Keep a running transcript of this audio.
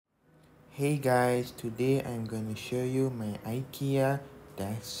Hey guys, today I'm gonna show you my IKEA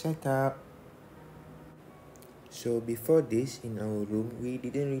desk setup. So before this, in our room, we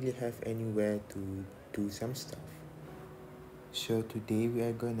didn't really have anywhere to do some stuff. So today we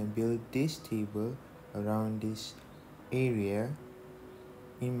are gonna build this table around this area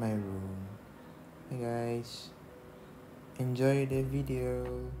in my room. Hey guys, enjoy the video.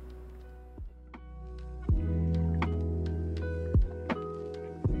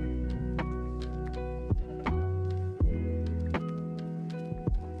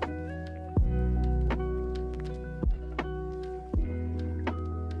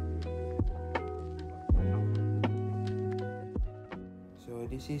 So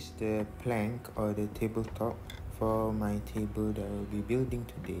this is the plank or the tabletop for my table that I will be building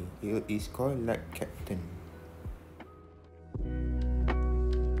today. It is called Like Captain.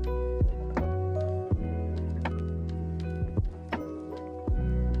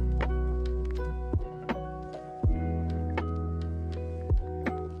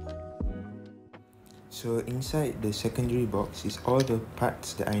 So inside the secondary box is all the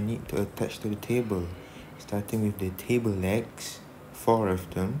parts that I need to attach to the table, starting with the table legs, 4 of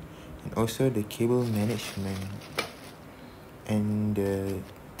them, and also the cable management and the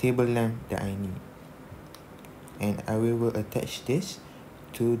table lamp that I need. And I will attach this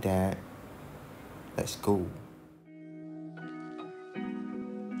to that. Let's go.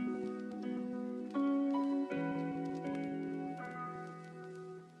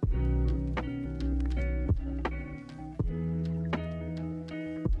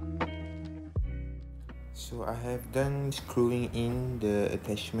 So I have done screwing in the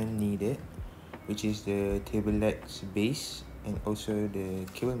attachment needed, which is the table legs base and also the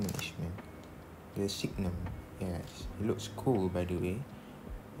cable management, the signum. Yes, it looks cool by the way.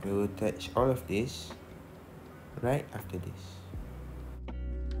 We will attach all of this right after this.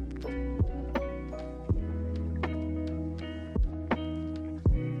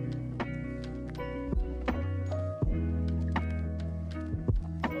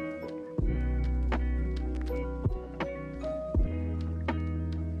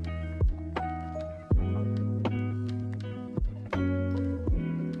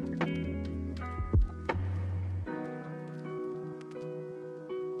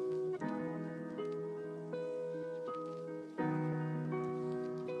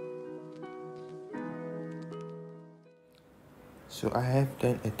 So I have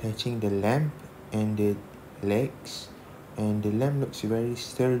done attaching the lamp and the legs, and the lamp looks very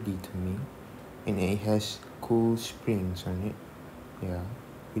sturdy to me, and it has cool springs on it. Yeah,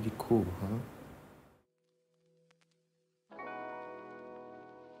 pretty cool, huh?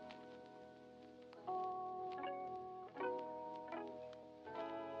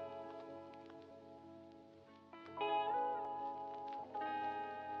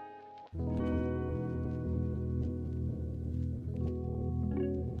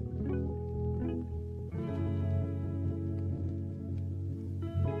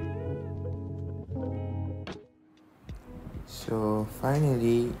 So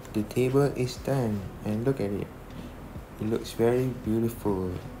finally the table is done, and look at it. It looks very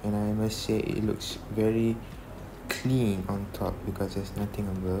beautiful, and I must say it looks very clean on top because there's nothing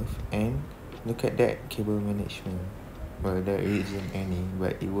above. And look at that cable management. Well, there isn't any,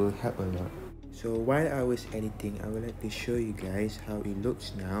 but it will help a lot. So while I was editing, I would like to show you guys how it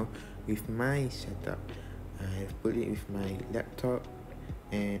looks now with my setup. I have put it with my laptop,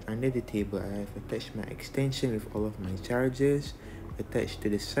 and under the table I have attached my extension with all of my chargers attached to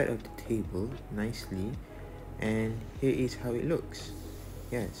the side of the table nicely, and here is how it looks.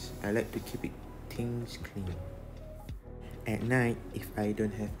 Yes, I like to keep things clean. At night, if I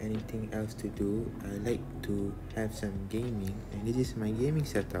don't have anything else to do, I like to have some gaming, and this is my gaming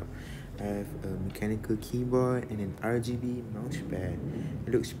setup. I have a mechanical keyboard and an RGB mousepad.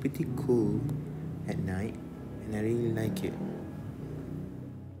 It looks pretty cool at night, and I really like it.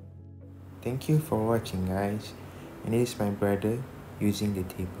 Thank you for watching, guys, and this is my brother using the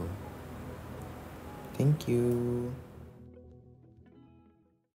table. Thank you.